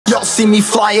Y'all see me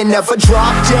flying, never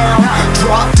drop down.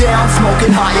 Drop down,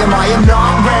 smoking high, I am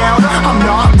not round. I'm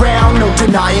not round, no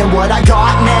denying what I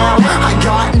got now. I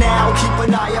got now, keep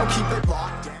an eye out, keep it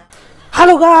locked down.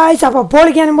 Hello guys, അപ്പോൾ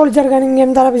പൊളിക്കാനും പൊളിച്ചെടുക്കാനും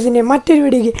game തെറാപ്പീസിൻ്റെ മറ്റൊരു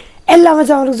വീഡിയോയ്ക്ക് എല്ലാ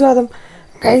മച്ചാർക്കും സ്വാഗതം.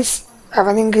 Guys,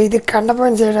 അപ്പോൾ നിങ്ങൾക്ക് ഇത് കണ്ടപ്പോൾ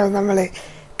മനസ്സിലാവും നമ്മൾ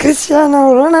ക്രിസ്ത്യാനോ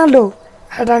റൊണാൾഡോ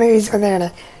ആയിട്ടാണ് ഗൈസ്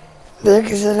വന്നേക്കണേ. ഇത്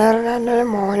ക്രിസ്ത്യാനോ റൊണാൾഡോയുടെ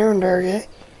മോനും ഉണ്ട്. ഓക്കെ,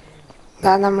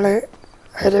 ഇതാ നമ്മൾ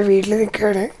അവരുടെ വീട്ടിൽ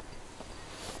നിൽക്കുകയാണ്.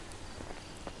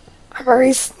 അപ്പോൾ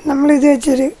ഗൈസ് നമ്മളിത്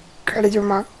വെച്ചൊരു കളി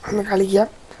ചുമ്മാ ഒന്ന് കളിക്കാം.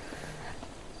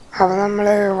 അപ്പോൾ നമ്മൾ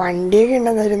വണ്ടിയൊക്കെ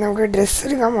ഉണ്ടെന്നായിരുന്നു, നമുക്ക് ഡ്രസ്സ്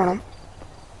എടുക്കാൻ പോകണം.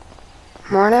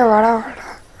 മോനെ വാടാ വാടാ.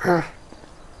 ആ,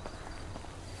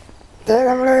 ഇത്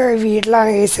നമ്മൾ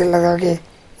വീട്ടിലാണ് കേസ് ഉള്ളത്. ഓക്കെ,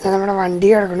 ഞാൻ നമ്മുടെ വണ്ടി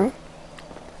കിടക്കണു.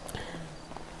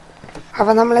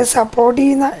 അപ്പം നമ്മളെ സപ്പോർട്ട്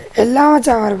ചെയ്യുന്ന എല്ലാ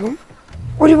മച്ചാന്മാർക്കും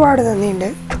ഒരുപാട്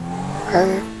നന്ദിയുണ്ട്.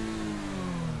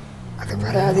 അത്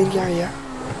പറയാതിരിക്കാൻ വയ്യ.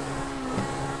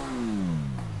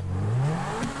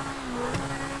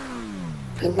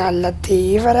 പിന്നെ നല്ല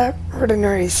തീവ്ര വിടുന്ന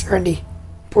വണ്ടി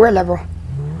പോവല്ല. അപ്പോൾ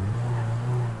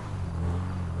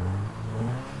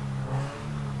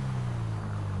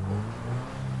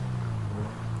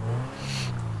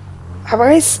അപ്പോൾ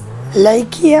ഗൈസ്,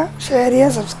 ലൈക്ക് ചെയ്യുക, ഷെയർ ചെയ്യുക,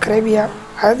 സബ്സ്ക്രൈബ് ചെയ്യുക,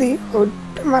 അത്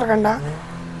ഒട്ടും മറക്കണ്ട.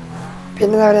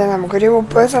 പിന്നെ എന്താ പറയുക, നമുക്കൊരു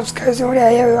 30 സബ്സ്ക്രൈബേഴ്സും കൂടി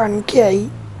ആയി, 1K ആയി.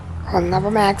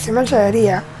 ഒന്നപ്പോൾ മാക്സിമം ഷെയർ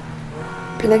ചെയ്യുക.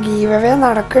 പിന്നെ ഗീവ് അവേ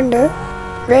നടക്കുന്നുണ്ട്,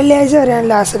 വെള്ളിയാഴ്ച വരെയാണ്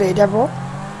ലാസ്റ്റ് ഡേറ്റ്. അപ്പോൾ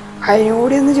അതിനും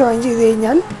കൂടി ഒന്ന് ജോയിൻ ചെയ്ത്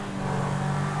കഴിഞ്ഞാൽ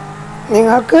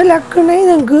നിങ്ങൾക്ക് ലക്കുണ്ടെങ്കിൽ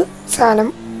നിങ്ങൾക്ക് സാധനം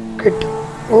കിട്ടും.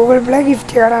 ഗൂഗിൾ പ്ലേ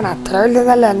ഗിഫ്റ്റ് കാർഡാണ്, അത്ര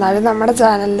വലുതല്ല, എന്നാലും നമ്മുടെ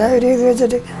ചാനലിൻ്റെ ഒരു ഇത്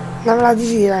വെച്ചിട്ട് നമ്മളത്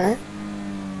ചെയ്യുകയാണ്.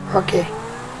 ഓക്കെ,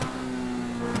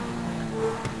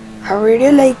 ആ വീഡിയോ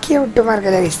ലൈക്ക് ചെയ്യാൻ ഒട്ടും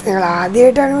മറക്കല്ല ഗൈസ്. നിങ്ങൾ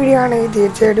ആദ്യമായിട്ടാണ് വീഡിയോ കാണുന്നത്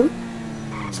തീർച്ചയായിട്ടും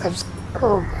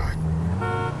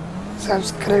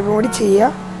സബ്സ്ക്രൈബ് കൂടി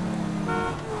ചെയ്യുക.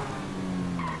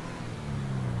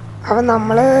 അപ്പം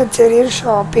നമ്മൾ ചെറിയൊരു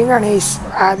ഷോപ്പിംഗ് ആണ് ഗൈസ്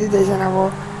ആദ്യം ഉദ്ദേശിച്ചത്. അപ്പോൾ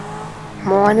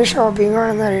മോന് ഷോപ്പിംഗ്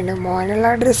ആണെന്ന് പറയുന്നുണ്ട്, മോനുള്ള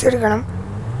ഡ്രസ്സ് എടുക്കണം.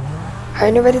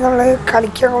 അതിനുപരി നമ്മൾ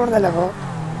കളിക്കാൻ പോകുന്നതല്ല, അപ്പോൾ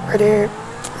ഒരു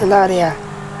എന്താ പറയുക,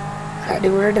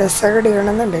 അടിപൊളി ഡ്രസ്സൊക്കെ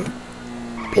എടുക്കണമെന്നുണ്ട്.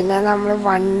 പിന്നെ നമ്മൾ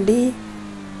വണ്ടി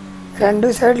 2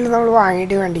 സൈഡിൽ നമ്മൾ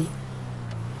വാങ്ങിയിട്ട് വണ്ടി,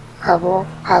 അപ്പോൾ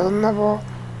അതൊന്നപ്പോൾ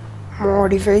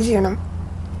മോഡിഫൈ ചെയ്യണം.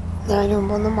 ഞാൻ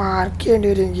മുമ്പ് ഒന്ന് മാർക്ക് ചെയ്യേണ്ടി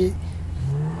വരും എനിക്ക്.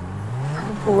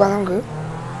 അപ്പോൾ പോവാം നമുക്ക്.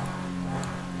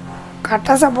 കട്ട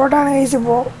സപ്പോർട്ടാണ് കേസ്.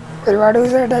 ഇപ്പോൾ ഒരുപാട്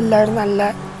ദിവസമായിട്ട് എല്ലാവരും നല്ല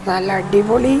നല്ല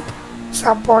അടിപൊളി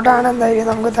സപ്പോർട്ടാണ് എന്തായാലും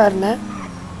നമുക്ക് തരണേ.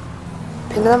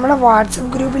 പിന്നെ നമ്മുടെ വാട്സപ്പ്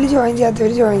ഗ്രൂപ്പിൽ ജോയിൻ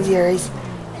ചെയ്യാത്തവർ ജോയിൻ ചെയ്യുക ഗൈസ്.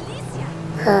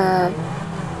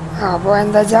 അപ്പോൾ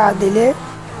എന്താ വെച്ചാൽ അതിൽ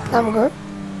നമുക്ക്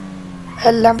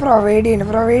എല്ലാം പ്രൊവൈഡ് ചെയ്യണം.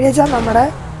 പ്രൊവൈഡ് വെച്ചാൽ നമ്മുടെ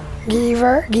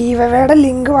ഗീവയുടെ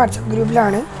ലിങ്ക് വാട്സപ്പ്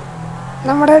ഗ്രൂപ്പിലാണ്.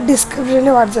 നമ്മുടെ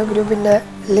ഡിസ്ക്രിപ്ഷനിൽ വാട്സപ്പ് ഗ്രൂപ്പിൻ്റെ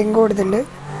ലിങ്ക് കൊടുത്തിട്ടുണ്ട്.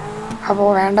 അപ്പോൾ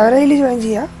വേണ്ടവരെ അതിൽ ജോയിൻ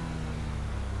ചെയ്യുക.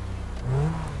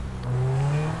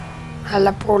 നല്ല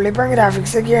പൊള്ളിപ്പം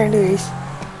ഗ്രാഫിക്സൊക്കെ ആയിട്ട് ഗൈസ്,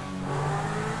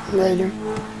 എന്തായാലും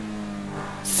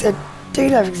സെറ്റ്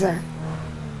ഗ്രാഫിക്സാണ്.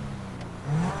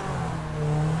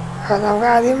 അത് നമുക്ക്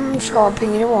ആദ്യം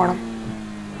ഷോപ്പിങ്ങിന് പോകണം.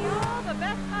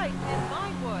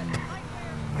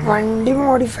 വണ്ടി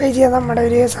മോഡിഫൈ ചെയ്യാൻ നമ്മുടെ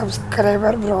ഒരു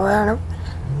സബ്സ്ക്രൈബർ ബ്രോ ആണ്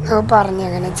നമുക്ക് പറഞ്ഞ്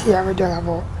എങ്ങനെ ചെയ്യാൻ പറ്റുമെന്ന്.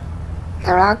 അപ്പോൾ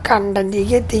നമ്മൾ ആ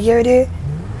കണ്ടൻറ്റിലേക്ക് എത്തിക്കുക ഒരു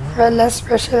വല്ല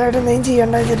സ്പെഷ്യലായിട്ട് എന്തെങ്കിലും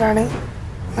ചെയ്യേണ്ട വെച്ചിട്ടാണ്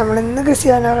നമ്മൾ ഇന്ന്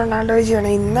ക്രിസ്ത്യാനോ റൊണാൾഡോ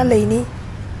ചെയ്യണം. ഇന്നല്ല, ഇനി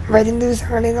വരും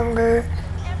ദിവസങ്ങളിൽ നമുക്ക്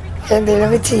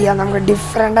എന്തെങ്കിലുമൊക്കെ ചെയ്യാം, നമുക്ക്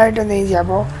ഡിഫറെൻ്റ് ആയിട്ട് എന്തെങ്കിലും ചെയ്യാം.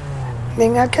 അപ്പോൾ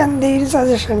നിങ്ങൾക്ക് എന്തെങ്കിലും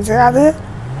സജഷൻസ്, അത്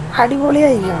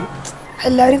അടിപൊളിയായിരിക്കണം,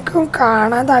 എല്ലാവർക്കും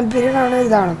കാണാൻ താല്പര്യമാണ്.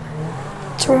 ഇതാണ്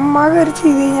ചുമ്മാ കയറി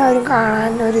ചെയ്ത് കഴിഞ്ഞാൽ ആരും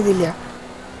കാണാൻ ഒരിതില്ല.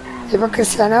 ഇപ്പോൾ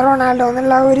ക്രിസ്ത്യാനോ റൊണാൾഡോ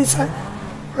എന്നുള്ള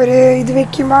ഒരു ഇത്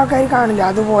വെക്കുമ്പോൾ ആൾക്കാർ കാണില്ല,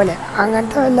 അതുപോലെ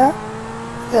അങ്ങനത്തെ വല്ല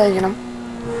ഇതായിരിക്കണം.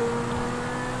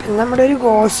 പിന്നെ നമ്മുടെ ഒരു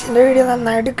ഗോസിൻ്റെ വീഡിയോ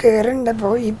നന്നായിട്ട് കയറുന്നുണ്ട്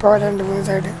ഇപ്പോൾ 2-3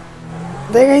 ദിവസമായിട്ട്.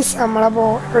 ഇതേ ഗൈസ്, നമ്മളപ്പോൾ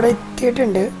ഇവിടെ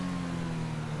എത്തിയിട്ടുണ്ട്.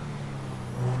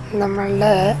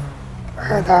 നമ്മളുടെ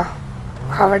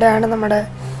അവിടെയാണ് നമ്മുടെ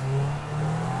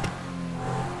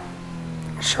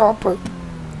ഷോപ്പ്.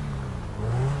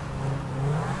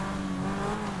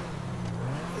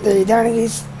 ഇതാണ്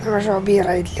ഗൈസ് നമ്മുടെ ഷോപ്പ്, ഈ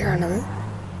റൈറ്റിൽ കാണുന്നത്.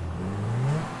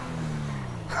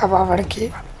 അപ്പോൾ അവിടേക്ക്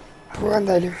പോവാൻ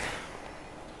എന്തായാലും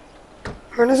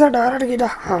മനസ്സാ ഡോർ അടക്കിട്ടാ.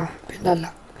 ആ പിന്നല്ല,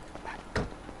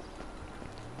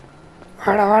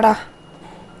 വാടാ വാടാ.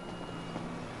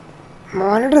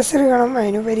 മോന് ഡ്രസ്സ് എടുക്കണം.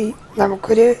 അതിനുപരി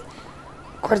നമുക്കൊരു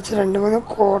കുറച്ച് 2-3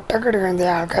 കോട്ടൊക്കെ എടുക്കണം.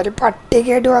 ആൾക്കാർ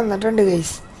പട്ടിയൊക്കെ ആയിട്ട് വന്നിട്ടുണ്ട്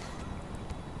ഗൈസ്.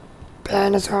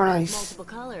 പാനസോണൈസ്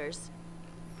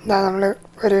എന്താ നമ്മൾ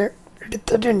ഒരു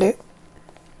എടുത്തിട്ടുണ്ട്.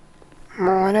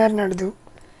 മോനെ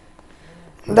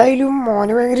എന്തായാലും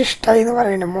മോന് ഭയങ്കര ഇഷ്ടമായി എന്ന്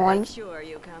പറയുന്നുണ്ട്. മോൻ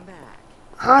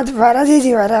ആ അത് വരാം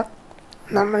ചേച്ചി വരാം.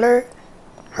 നമ്മൾ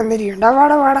വന്നിരിക്കണ്ട.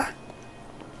 വാടാ വാടാ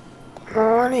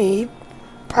മോനെ. ഈ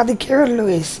പതുക്കെ വരുള്ളൂ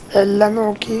ഗൈസ്. എല്ലാം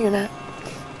നോക്കി ഇങ്ങനെ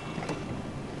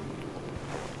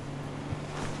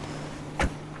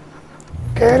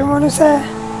കയറി മോനുസേ.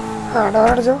 ഡോർ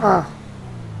അടച്ചോ.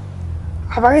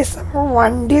 അപ്പോൾ ഗൈസ് നമ്മൾ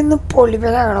വണ്ടി ഒന്ന്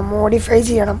പൊളിപ്പനാകണം, മോഡിഫൈ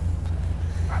ചെയ്യണം.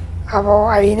 അപ്പോൾ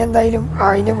അതിനെന്തായാലും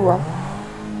അതിന് പോവാം.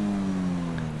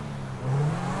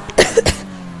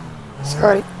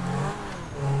 സോറി.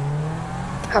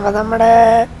 അപ്പോൾ നമ്മുടെ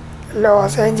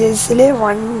ലോസ് ഏഞ്ചൽസിൽ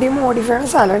വണ്ടി മോഡിഫൈ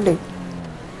ചെയ്യുന്ന സ്ഥലമുണ്ട്.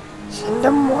 പക്ഷെ എൻ്റെ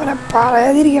മോനെ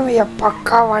പറയാതിരിക്കാൻ വയ്യ. പക്ക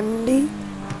വണ്ടി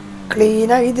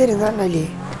ക്ലീനാക്കി തരുന്ന പറഞ്ഞല്ലേ,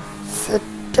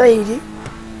 സെറ്റായിട്ട്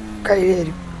കയ്യിൽ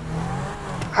തരും.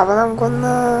 അപ്പോൾ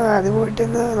നമുക്കൊന്ന് അത്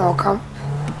പോയിട്ടൊന്ന് നോക്കാം.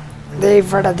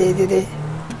 ഇവിടെ ഇതേ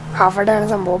അവിടെയാണ്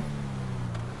സംഭവം.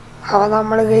 അപ്പോൾ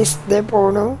നമ്മൾ ഗൈസ് ഇതേ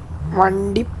പോണു.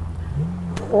 വണ്ടി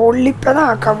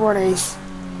പൊള്ളിപ്പനാക്കാൻ പോകണം ഗൈസ്.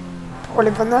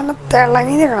 പൊള്ളിപ്പെന്ന് പറഞ്ഞാൽ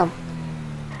തിളങ്ങി നിൽക്കണം.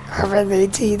 അപ്പോൾ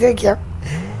എന്തെങ്കിലും ചെയ്ത് വയ്ക്കാം.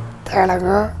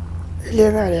 തിളങ്ങോ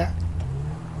ഇല്ലെന്ന് പറയാം.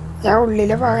 ഞാൻ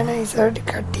ഉള്ളിലെ ഭാഗം നൈസായിട്ട്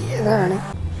കട്ട് ചെയ്തതാണ്.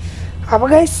 അപ്പോൾ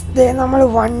ഗൈസ് ഇതേ നമ്മൾ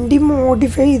വണ്ടി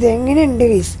മോഡിഫൈ ചെയ്ത് എങ്ങനെയുണ്ട്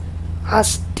ഗൈസ്. ആ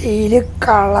സ്റ്റീല്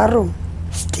കളറും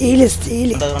സ്റ്റീല്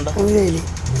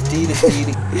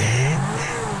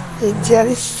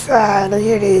ഇജാതി സാധനം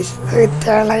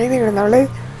തിളങ്ങി നിൽക്കണം. നമ്മൾ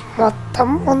മൊത്തം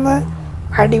ഒന്ന്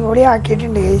അടിപൊളി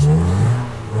ആക്കിയിട്ടുണ്ട് ഗൈസ്.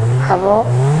 അപ്പോൾ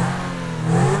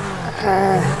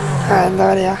എന്താ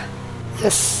പറയുക,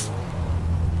 യെസ്.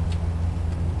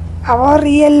 അപ്പോൾ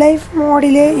റിയൽ ലൈഫ്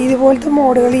മോഡിൽ ഇതുപോലത്തെ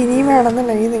മോഡുകൾ ഇനിയും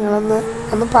വേണമെന്നുണ്ടെങ്കിൽ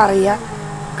നിങ്ങളൊന്ന് പറയുക.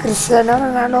 ക്രിസ്ത്യാനോ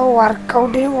റൊണാൾഡോ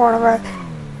വർക്കൗട്ടിന് പോണ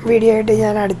വീഡിയോ ആയിട്ട്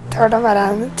ഞാൻ അടുത്തോടെ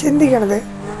വരാമെന്ന് ചിന്തിക്കണത്.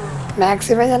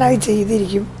 മാക്സിമം ഞാൻ അത്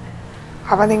ചെയ്തിരിക്കും.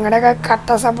 അപ്പോൾ നിങ്ങളുടെയൊക്കെ കട്ട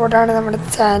സപ്പോർട്ടാണ് നമ്മുടെ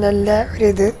ചാനലിൻ്റെ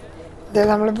ഇത്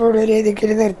നമ്മളിപ്പോൾ ഇവിടെ ഒരു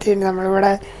രീതിയിൽ നിർത്തിയിട്ടുണ്ട്.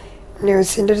 നമ്മളിവിടെ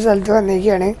ന്യൂസിൻ്റെ ഒരു സ്ഥലത്ത്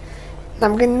വന്നിരിക്കുകയാണ്.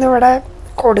 നമുക്കിന്നിവിടെ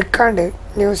കൊടുക്കാണ്ട്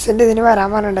ന്യൂസിൻ്റെ ഇതിന് വരാൻ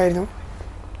പറഞ്ഞിട്ടുണ്ടായിരുന്നു.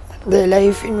 ഇത്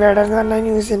ലൈഫ് ഇൻവേഡർ എന്ന് പറഞ്ഞ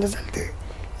ന്യൂസിൻ്റെ സ്ഥലത്ത്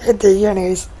എത്തിക്കുകയാണ്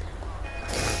ഗൈസ്.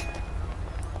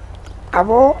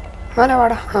 അപ്പോൾ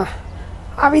മനവാടാ.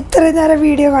 അപ്പോൾ ഇത്രയും നേരം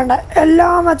വീഡിയോ കണ്ട എല്ലാ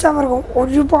മച്ചാന്മാർക്കും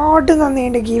ഒരുപാട്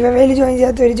നന്ദിയുണ്ട്. ഗീവ് അവേയിൽ ജോയിൻ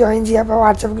ചെയ്യാത്തവർ ജോയിൻ ചെയ്യുക. അപ്പോൾ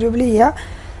വാട്സപ്പ് ഗ്രൂപ്പിൽ ചെയ്യുക.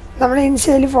 നമ്മൾ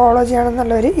ഇൻസ്റ്റയിൽ ഫോളോ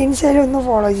ചെയ്യണമെന്നുള്ളവർ ഇൻസ്റ്റയിൽ ഒന്ന്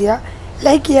ഫോളോ ചെയ്യുക,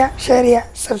 ലൈക്ക് ചെയ്യുക, ഷെയർ ചെയ്യുക,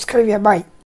 സബ്സ്ക്രൈബ് ചെയ്യുക. ബൈ.